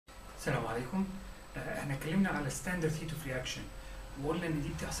السلام عليكم. احنا اتكلمنا على ستاندرد هيت اوف رياكشن وقلنا ان دي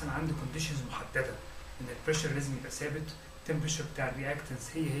بتحصل عند كونديشنز محدده، ان البريشر لازم يبقى ثابت، التمبريتشر بتاع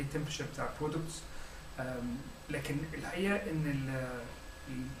الرياكتنس هي التمبريتشر بتاع البرودكتس. لكن الحقيقه ان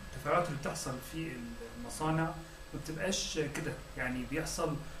التفاعلات اللي بتحصل في المصانع ما بتبقاش كده، يعني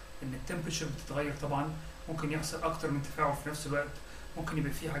بيحصل ان التمبريتشر بتتغير. طبعا ممكن يحصل اكتر من تفاعل في نفس الوقت، ممكن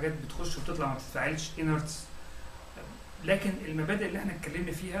يبقى في حاجات بتخش وتطلع ما بتتفاعلش انرتس. لكن المبادئ اللي احنا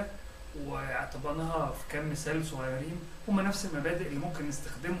اتكلمنا فيها واعتبرناها في كام مثال صغيرين هم نفس المبادئ اللي ممكن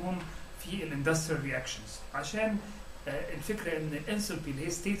نستخدمهم في الاندستريال رياكشنز، عشان الفكره ان الانثروبي اللي هي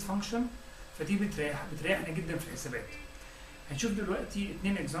ستيت فانكشن، فدي بتريحنا جدا في الحسابات. هنشوف دلوقتي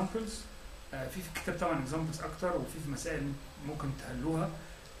 2 اكزامبلز، في الكتاب طبعا اكزامبلز اكتر وفي مسائل ممكن تحلوها،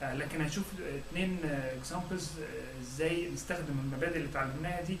 لكن هنشوف 2 اكزامبلز ازاي نستخدم المبادئ اللي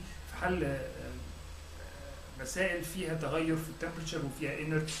اتعلمناها دي في حل مسائل فيها تغير في التمبريتشر وفيها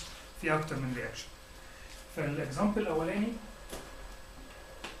انرت فيها اكتر من رياكشن. فالاكزامبل الاولاني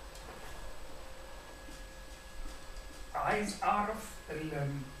عايز اعرف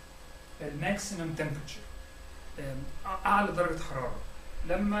الماكسيمم تمبريتشر، اعلى درجه حراره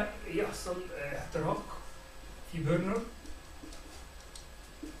لما يحصل احتراق في بيرنر،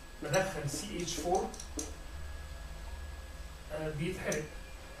 بدخل CH4 بيتحرق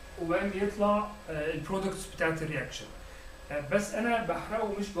وبعدين يطلع البرودكتس بتاعت الرياكشن. بس انا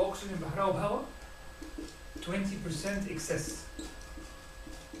بحرقه مش باكسجين، بحرقه بهواء 20% اكسس،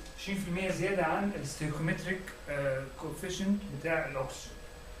 20% زياده عن الستيكومتريك كوفيشنت بتاع الاكسجين.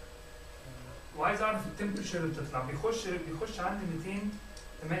 وعايز اعرف التمبريتشر اللي بتطلع. بيخش عندي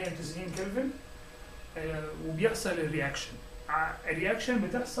 298 كلفن وبيحصل الرياكشن. الرياكشن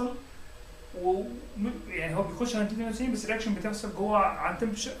بتحصل يعني هو بيخش عند 292 بس الرياكشن بتحصل جوه عند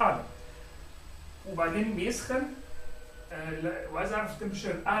تمبريتشر اعلى، وبعدين بيسخن. وعايز اعرف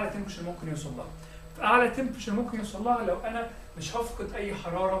التمبريتشر، اعلى تمبريتشر ممكن يوصل لها. فاعلى تمبريتشر ممكن يوصل لها لو انا مش هفقد اي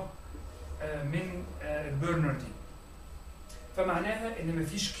حراره من البرنر دي، فمعناها ان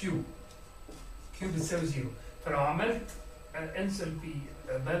مفيش كيو بتساوي 0. فلو عملت انثروبي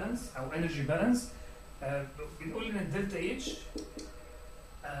بالانس او انرجي بالانس، بنقول ان الدلتا اتش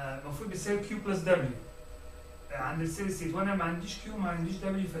المفروض بيساوي كيو بلس دبليو عند الستيدي ستيت، وانا ما عنديش كيو ما عنديش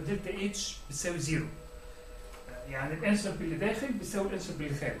دبليو، فالدلتا اتش بتساوي 0. يعني الانثروبي اللي داخل بيساوي الانثروبي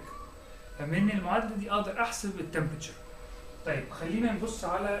اللي خارج. فمن المعادله دي اقدر احسب التمبريتشر. طيب خلينا نبص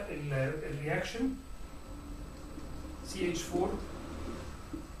على الرياكشن CH4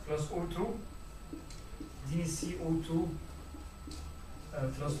 plus O2 دي CO2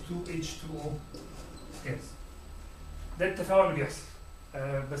 plus 2H2O جاز. ده التفاعل اللي بيحصل.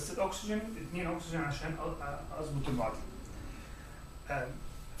 بس الاكسجين 2 اكسجين عشان اظبط المعادله.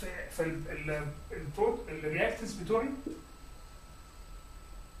 فالرياكتنس بتوعي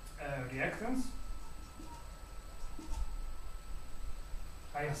رياكتنس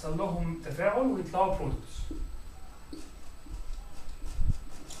هيحصل لهم تفاعل ويطلعوا برودكتس،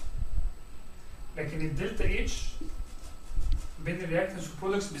 لكن الدلتا اتش بين الرياكتنس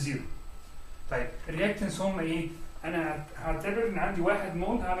والبرودكتس بزيرو. طيب الرياكتنس هم ايه؟ انا هعتبر ان عندي 1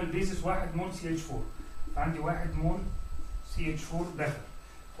 مول، هعمل بيزس 1 مول CH4، فعندي 1 مول CH4 دخل،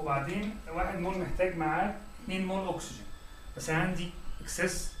 وبعدين 1 مول محتاج معاه 2 مول اكسجين، بس انا عندي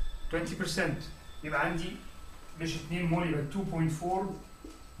اكسس 20%، يبقى عندي مش 2 مول يبقى 2.4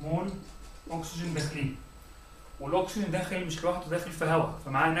 مول اكسجين داخلين، والاكسجين داخل مش لوحده، داخل في هواء،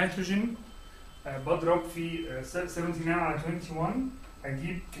 فمعاه نيتروجين. بضرب في 79 على 21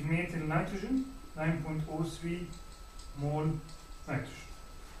 هجيب كميه النيتروجين 9.03 مول نيتروجين.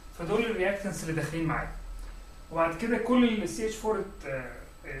 فدول الرياكتنس اللي داخلين معايا. وبعد كده كل ال CH4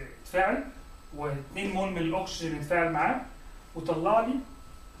 اتفاعل، و2 مول من الاكسجين اتفاعل معاه، وطلع لي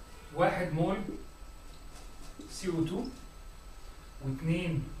 1 مول CO2 و2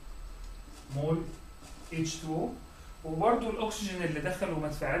 مول H2O. وبرده الاكسجين اللي دخل وما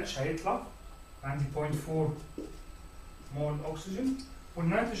اتفاعلش هيطلع عندي 0.4 مول اكسجين،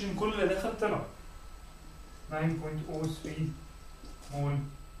 والنيتروجين كل اللي دخل طلع 9.03 مول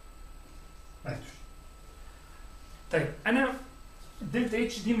نيتروجين. طيب انا الدلتا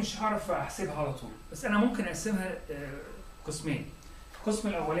اتش دي مش هعرف احسبها على طول، بس انا ممكن اقسمها قسمين. القسم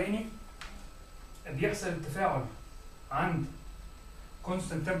الاولاني بيحصل التفاعل عند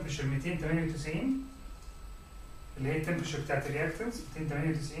constant temperature 298 اللي هي التمبريتشر بتاعت الرياكتنس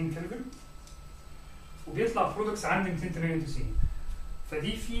 298 كلفن، وبيطلع برودكتس عند 298.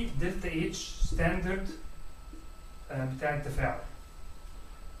 فدي في دلتا اتش ستاندرد بتاع التفاعل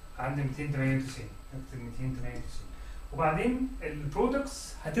عند 298. نكتب 298. وبعدين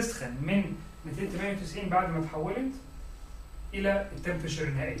البرودكتس هتسخن من 298 بعد ما اتحولت الى التمبريتشر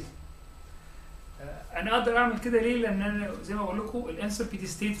النهائيه انا اقدر اعمل كده ليه؟ لان انا زي ما بقول لكم الانثروبي دي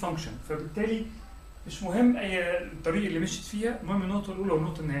ستيت فانكشن، فبالتالي مش مهم اي الطريق اللي مشيت فيها، المهم النقطه الاولى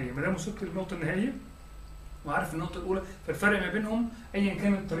والنقطه النهائيه. ما دام وصلت للنقطه النهائيه وعارف النقطه الاولى، فالفرق ما بينهم ايا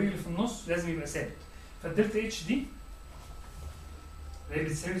كان الطريق اللي في النص لازم يبقى ثابت. فالدلتا اتش دي اللي هي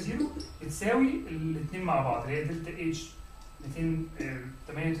بتساوي 0 بتساوي الاثنين مع بعض، اللي هي دلتا اتش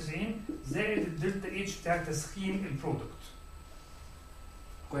 298 زائد الدلتا اتش بتاع تسخين البرودكت.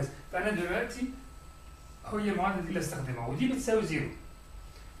 كويس. فانا دلوقتي هي المعادله دي اللي استخدمها، ودي بتساوي 0.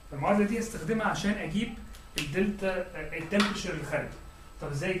 فالمعادله دي استخدمها عشان اجيب الدلتا التمبريتشر الخارجي.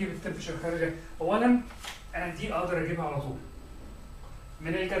 طب ازاي اجيب التمبريتشر الخارجي؟ اولا انا دي اقدر اجيبها على طول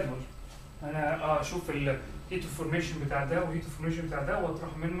من الجدول. انا اشوف الهيت اوف فورميشن بتاع ده والهيت اوف فورميشن بتاع ده،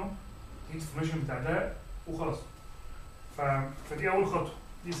 واطرح منه الهيت اوف فورميشن بتاع ده وخلاص. فدي اول خطوه،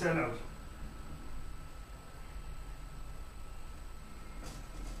 دي سهله قوي.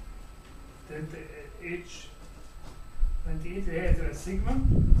 دلتا اتش 28 اللي هي تبقى سيجما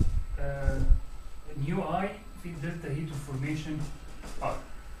نيو اي في دلتا هيت اوف فورميشن ار،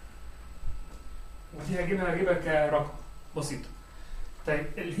 ودي هجيبها كرقم بسيطه. طيب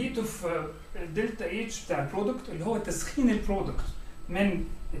الهيت اوف دلتا اتش بتاع البرودكت اللي هو تسخين البرودكت من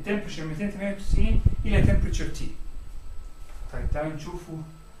التمبريتشر 298 الى تمبريتشر تي. طيب تعالوا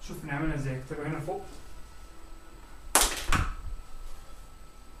نشوف نعملها ازاي. اكتبها هنا فوق.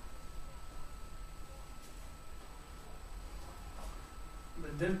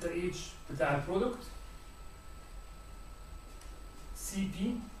 الدلتا اتش بتاع البرودكت سي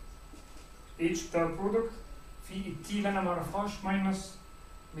بي اتش بتاع البرودكت في التي اللي انا ما اعرفهاش ماينس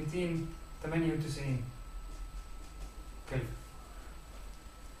 298 كلفن.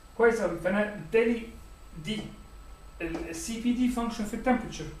 كويس قوي. فانا بالتالي دي السي بي دي فانكشن في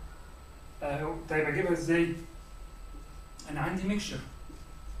التمبريتشر. طيب اجيبها ازاي؟ انا عندي ميكشر،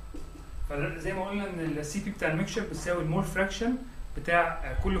 فزي ما قلنا ان السي بي بتاع الميكشر بتساوي المول فراكشن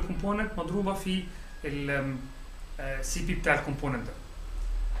بتاع كل كومبوننت مضروبه في السي بي بتاع الكومبوننت ده.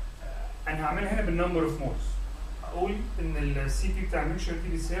 انا هعملها هنا بالنمبر اوف مولز. اقول ان السي بي بتاع الميكشر دي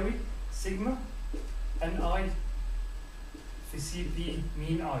بيساوي سيجما ان اي في سي بي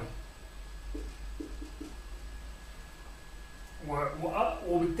مين اي،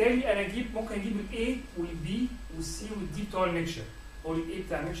 وبالتالي انا ممكن اجيب الاي والبي والسي والدي بتوع الميكشر. اقول الاي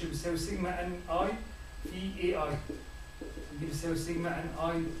بتاع الميكشر بيساوي سيجما ان اي في اي اي، دي بتساوي سيجما ان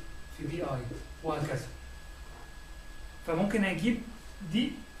اي في بي اي، وهكذا. فممكن اجيب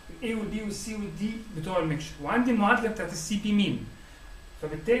دي الاي والبي والسي والدي بتوع الميكشر، وعندي المعادله بتاعت السي بي مين.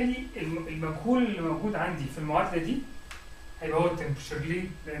 فبالتالي المجهول اللي موجود عندي في المعادله دي هيبقى هو التمبريتشر. ليه؟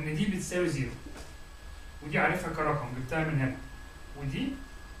 لان دي بتساوي 0 ودي عارفها كرقم جبتها من هنا، ودي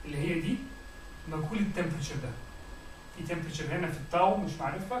اللي هي دي مجهول التمبريتشر ده. في تمبريتشر هنا في التاو مش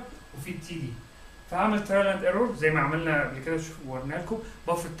معرفها، وفي التي دي. فهعمل ترايل اند ايرور زي ما عملنا قبل كده ورينا لكم.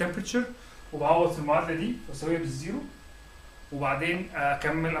 بفرض التمبريتشر وبعوض في المعادله دي واسويها بالزيرو، وبعدين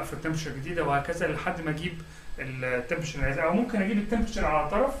اكمل افرض تمبريتشر جديده وهكذا لحد ما اجيب التمبريتشر اللي عايزها. او ممكن اجيب التمبريتشر على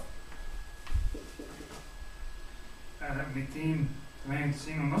طرف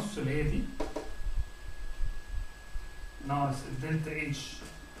 298 ونص اللي هي دي ناقص الدلتا اتش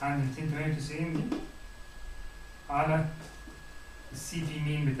عند 298 دي على السي بي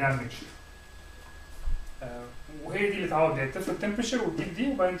مين بتاع الميكشر. وهي دي اللي تعوض بيها. تفرض التمبريتشر وتجيب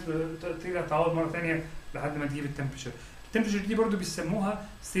دي، وبعدين ترجع تعوض مره ثانيه لحد ما تجيب التمبريتشر. التمبريتشر دي برضو بيسموها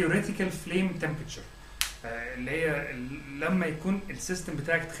theoretical flame temperature، اللي هي لما يكون السيستم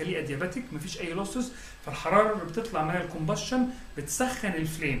بتاعك تخليه ادياباتيك مفيش اي لوسز، فالحراره اللي بتطلع من الكومبشن بتسخن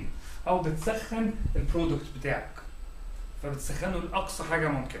الفليم او بتسخن البرودكت بتاعك، فبتسخنه لاقصى حاجه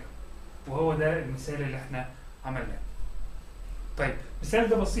ممكنه. وهو ده المثال اللي احنا عملناه. طيب المثال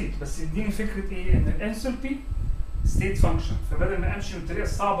ده بسيط بس يديني فكره ايه؟ ان الانثروبي ستيت فانكشن، فبدل ما امشي من الطريقه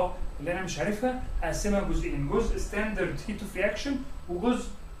الصعبه اللي انا مش عارفها اقسمها جزئين، جزء ستاندرد هيت اوف رياكشن وجزء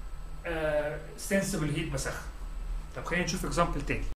سنسبل هيت بسخن. طب خلينا نشوف اكزامبل تاني.